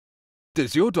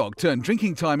Does your dog turn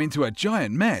drinking time into a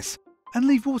giant mess and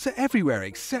leave water everywhere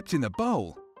except in the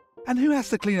bowl? And who has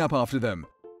to clean up after them?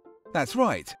 That's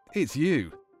right, it's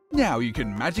you. Now you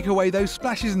can magic away those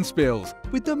splashes and spills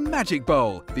with the Magic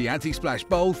Bowl, the anti-splash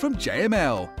bowl from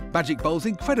JML. Magic Bowl's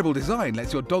incredible design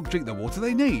lets your dog drink the water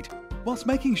they need, whilst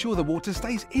making sure the water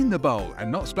stays in the bowl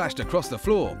and not splashed across the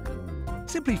floor.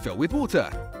 Simply fill with water,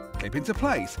 clip into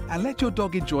place, and let your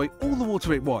dog enjoy all the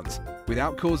water it wants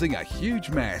without causing a huge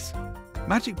mess.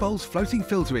 Magic Bowl's floating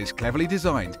filter is cleverly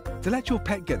designed to let your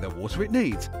pet get the water it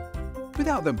needs,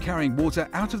 without them carrying water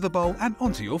out of the bowl and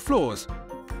onto your floors.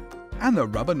 And the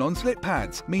rubber non-slip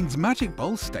pads means Magic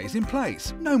Bowl stays in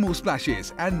place. No more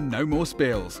splashes and no more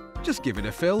spills. Just give it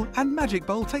a fill and Magic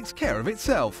Bowl takes care of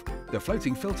itself. The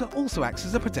floating filter also acts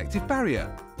as a protective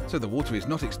barrier, so the water is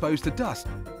not exposed to dust,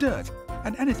 dirt,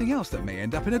 and anything else that may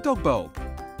end up in a dog bowl.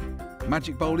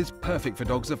 Magic Bowl is perfect for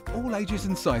dogs of all ages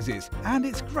and sizes, and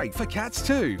it's great for cats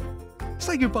too.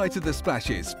 Say goodbye to the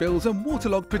splashes, spills and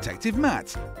waterlogged protective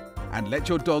mats, and let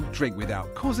your dog drink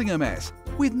without causing a mess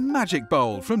with Magic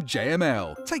Bowl from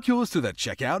JML. Take yours to the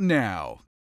checkout now.